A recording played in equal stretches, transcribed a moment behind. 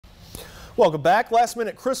Welcome back.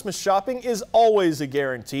 Last-minute Christmas shopping is always a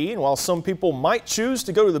guarantee, and while some people might choose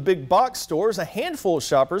to go to the big box stores, a handful of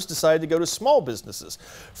shoppers decided to go to small businesses.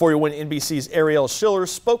 41 NBC's Ariel Schiller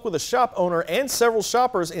spoke with a shop owner and several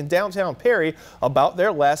shoppers in downtown Perry about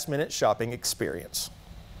their last-minute shopping experience.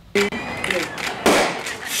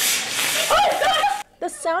 The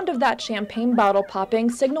sound of that champagne bottle popping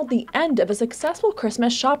signaled the end of a successful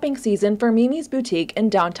Christmas shopping season for Mimi's Boutique in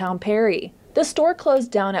downtown Perry. The store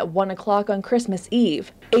closed down at 1 o'clock on Christmas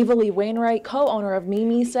Eve. Ava Lee Wainwright, co-owner of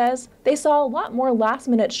Mimi, says they saw a lot more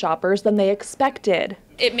last-minute shoppers than they expected.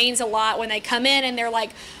 It means a lot when they come in and they're like,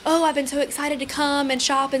 oh, I've been so excited to come and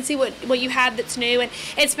shop and see what you have that's new. And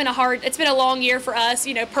it's been a long year for us,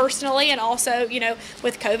 personally, and also,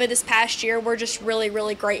 with COVID this past year, we're just really,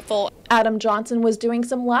 really grateful. Adam Johnson was doing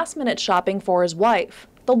some last-minute shopping for his wife.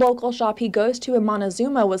 The local shop he goes to in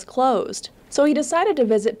Montezuma was closed, so he decided to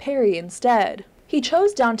visit Perry instead. He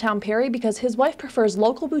chose downtown Perry because his wife prefers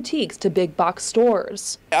local boutiques to big box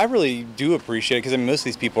stores. I really do appreciate it because most of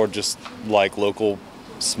these people are just like local,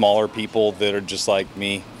 smaller people that are just like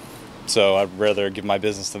me. So I'd rather give my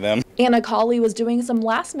business to them. Anna Colley was doing some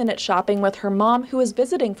last-minute shopping with her mom, who was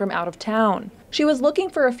visiting from out of town. She was looking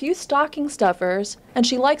for a few stocking stuffers, and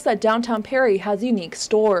she likes that downtown Perry has unique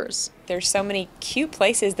stores. There's so many cute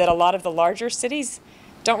places that a lot of the larger cities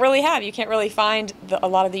don't really have. You can't really find a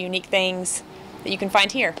lot of the unique things that you can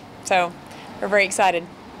find here. So we're very excited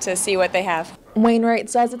to see what they have. Wainwright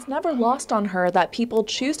says it's never lost on her that people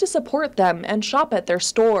choose to support them and shop at their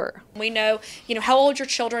store. We know, how old your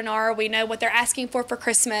children are. We know what they're asking for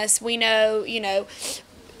Christmas. We know,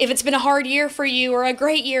 if it's been a hard year for you or a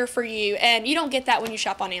great year for you. And you don't get that when you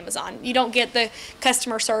shop on Amazon. You don't get the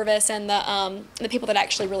customer service and the people that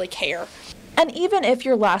actually really care. And even if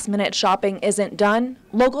your last-minute shopping isn't done,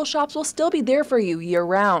 local shops will still be there for you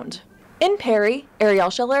year-round. In Perry, Ariel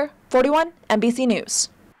Schiller, 41 NBC News.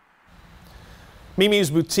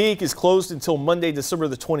 Mimi's Boutique is closed until Monday, December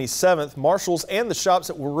the 27th. Marshall's and the shops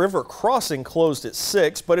at River Crossing closed at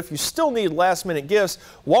 6, but if you still need last-minute gifts,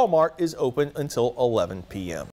 Walmart is open until 11 p.m.